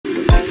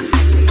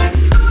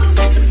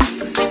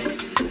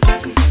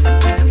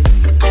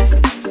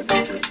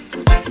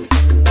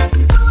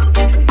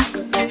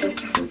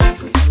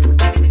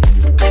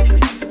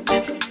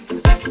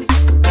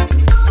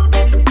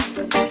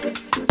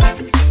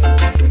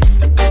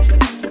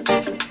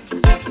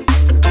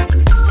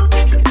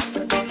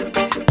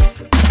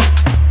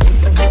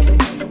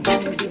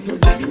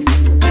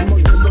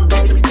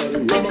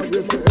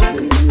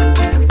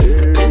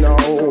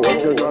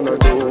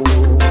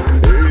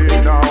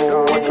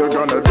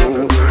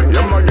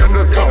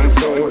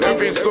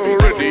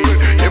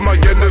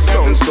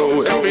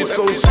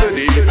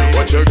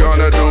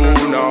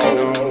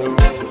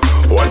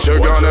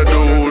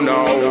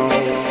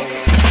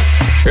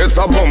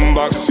a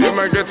boombox, you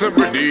might get it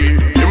pretty.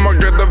 You might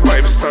get the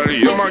vibe steady,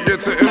 you might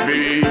get it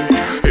heavy.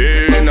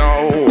 Hey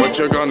now, what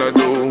you gonna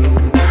do?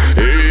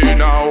 Hey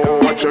now,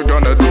 what you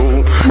gonna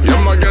do? You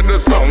might get the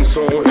sound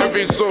so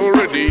heavy, so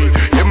ready.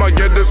 You might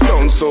get the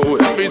sound so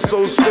heavy,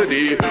 so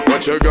steady.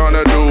 What you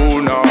gonna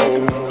do now?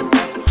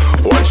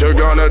 What you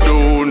gonna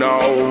do now?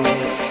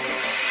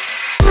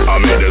 I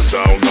make the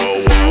sound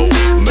go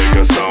whoa, make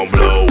a sound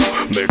blow,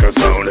 make a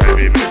sound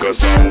heavy, make a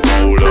sound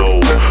go low,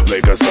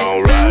 make a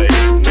sound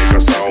rise, make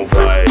a sound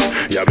fight.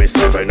 Yeah, be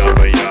stepping up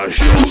and yeah,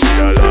 show me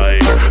the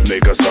light.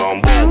 Make a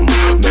sound boom,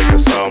 make a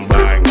sound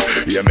bang.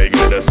 Yeah, me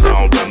get the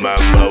sound,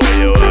 remember where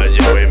you at.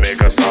 Yeah, we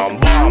make a sound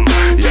bomb.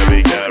 Yeah,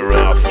 we get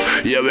rough.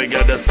 Yeah, we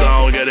get the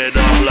sound, get it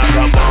up like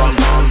a bomb.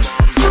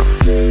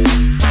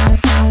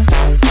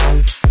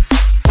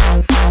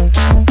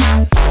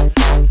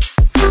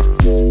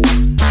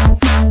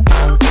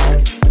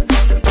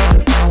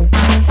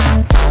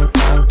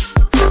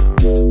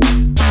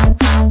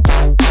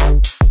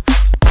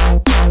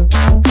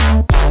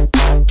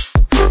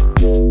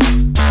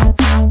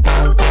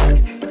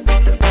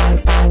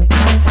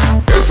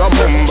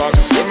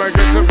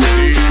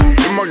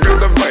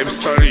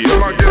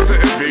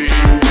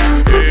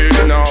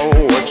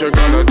 What you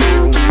gonna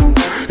do?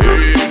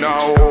 Hey now,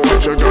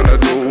 what you gonna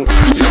do?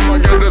 You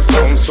might get the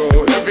sound so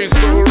heavy,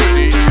 so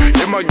ready.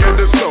 You might get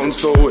the sound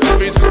so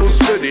heavy, so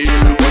steady.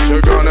 What you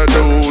gonna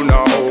do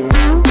now?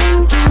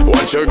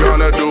 What you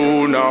gonna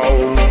do now?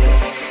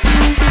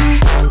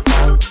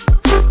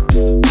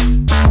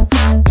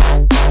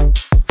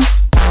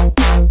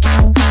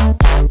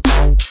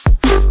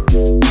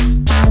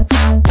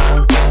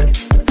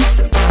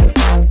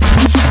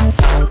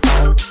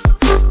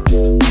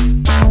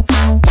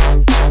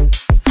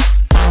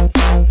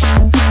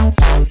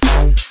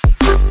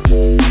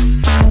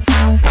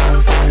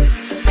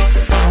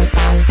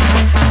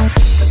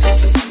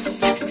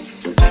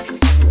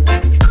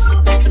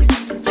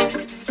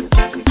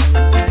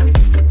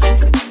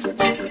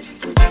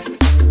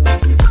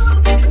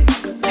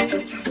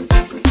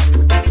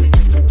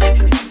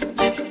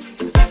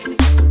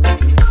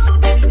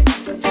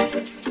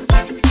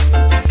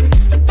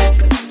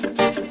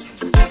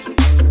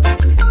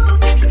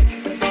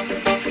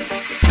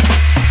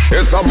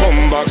 It's a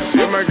boombox,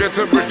 you might get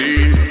it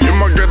pretty. You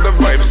might get the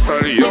vibe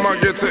steady, you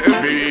might get it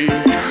heavy.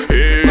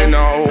 Hey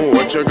now,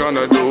 what you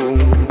gonna do?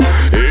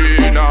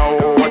 Hey now,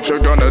 what you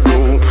gonna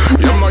do?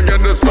 You might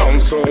get the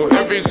sound so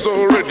heavy,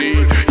 so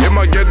ready. You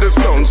might get the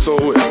sound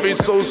so heavy,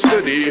 so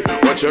steady.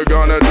 What you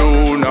gonna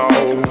do now?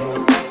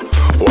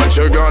 What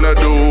you gonna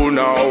do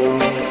now?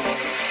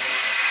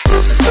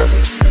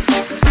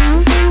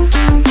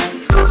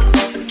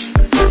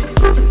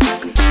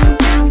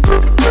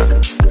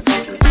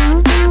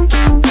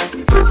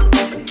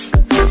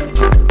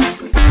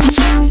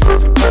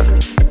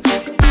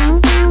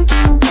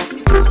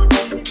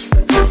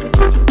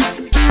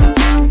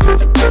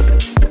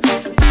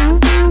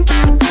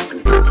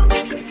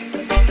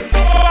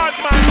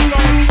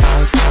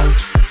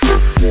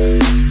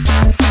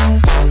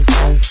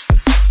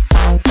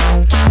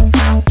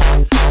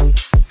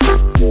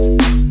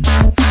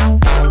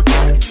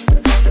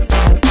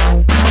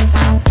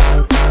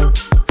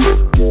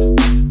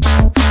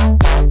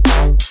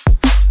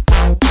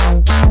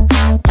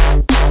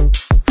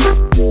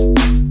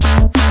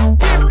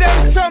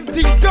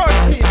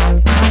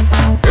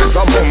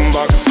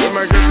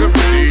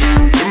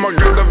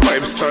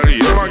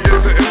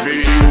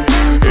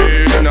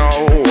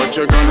 What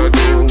you gonna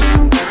do?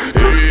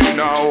 Hey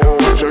now,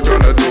 what you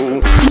gonna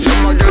do? You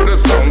might get the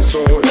sound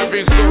so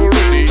heavy, so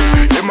ready.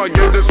 You might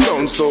get the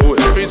sound so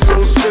heavy,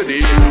 so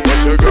steady.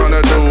 What you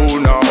gonna do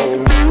now?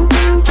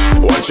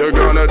 What you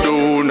gonna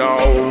do now?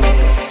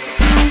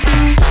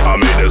 I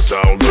make the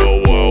sound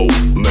go whoa,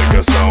 make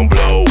a sound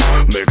blow,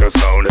 make a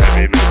sound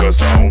heavy, make a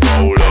sound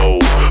go low,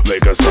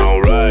 make a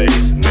sound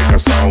rise, make a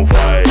sound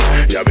fight.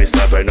 Yeah, be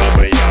stepping up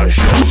and yeah,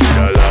 show me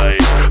the light.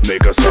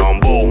 Make a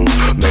sound boom,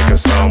 make a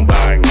sound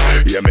bang.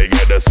 Yeah, me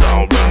get the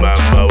sound, remember